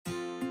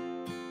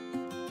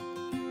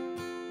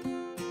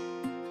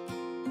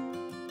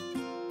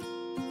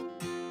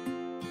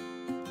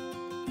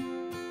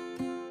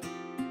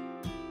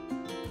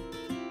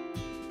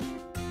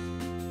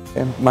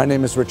My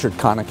name is Richard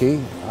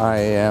Konecky. I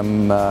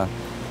am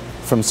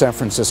from San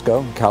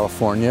Francisco,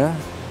 California.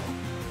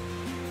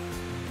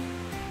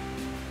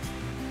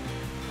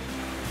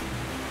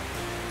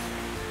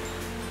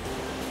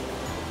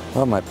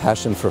 Well, my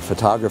passion for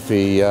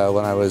photography,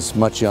 when I was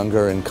much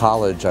younger in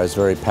college, I was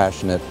very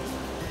passionate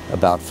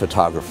about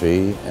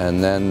photography,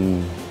 and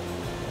then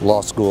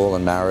law school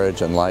and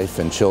marriage and life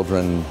and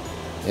children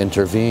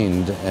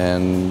intervened,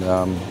 and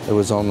it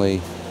was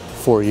only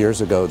 4 years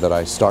ago that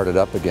I started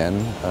up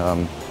again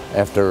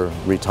after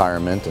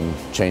retirement and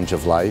change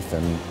of life,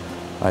 and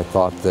I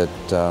thought that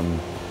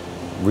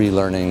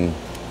relearning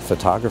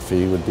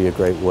photography would be a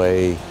great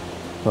way,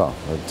 well,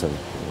 to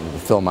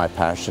fill my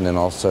passion and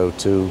also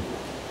to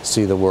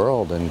see the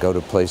world and go to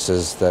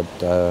places that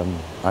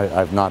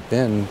I've not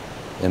been,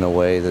 in a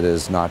way that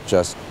is not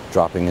just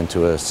dropping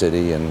into a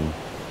city and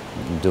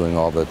doing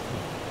all the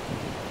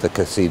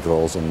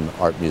cathedrals and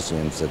art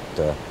museums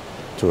that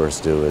tourists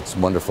do. It's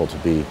wonderful to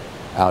be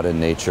out in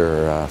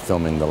nature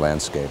filming the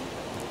landscape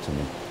to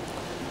me.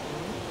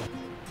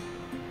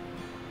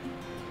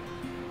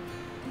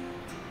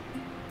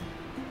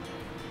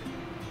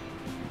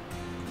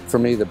 For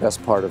me, the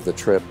best part of the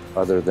trip,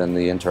 other than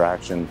the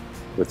interaction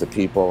with the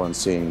people and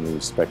seeing the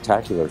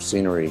spectacular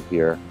scenery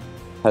here,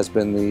 has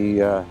been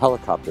the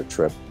helicopter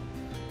trip,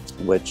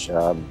 which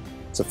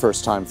it's the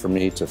first time for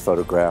me to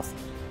photograph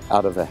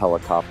out of a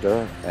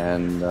helicopter,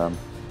 and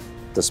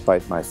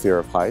despite my fear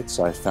of heights,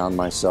 I found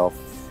myself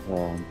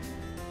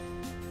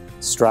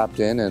strapped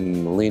in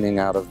and leaning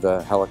out of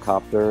the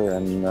helicopter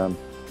and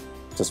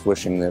just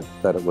wishing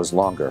that it was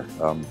longer.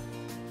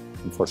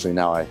 Unfortunately,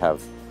 now I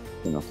have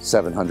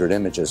 700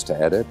 images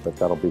to edit, but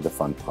that'll be the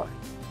fun part.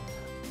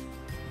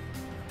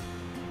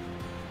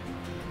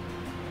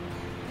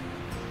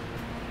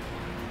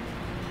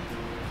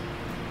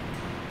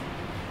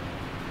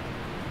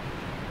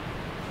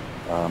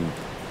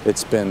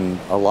 It's been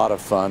a lot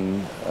of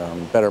fun.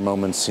 Better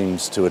Moments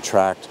seems to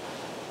attract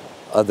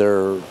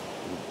other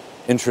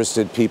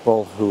interested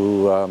people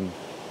who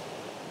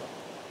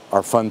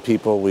are fun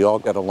people. We all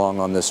get along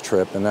on this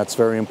trip, and that's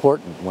very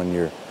important when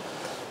you're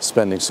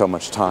spending so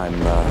much time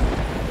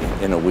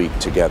in a week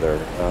together.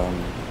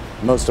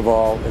 Most of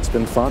all, it's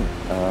been fun.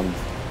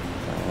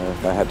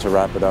 If I had to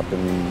wrap it up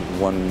in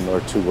 1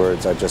 or 2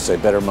 words, I'd just say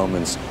Better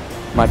Moments.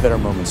 My Better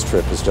Moments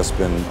trip has just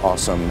been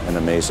awesome and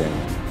amazing.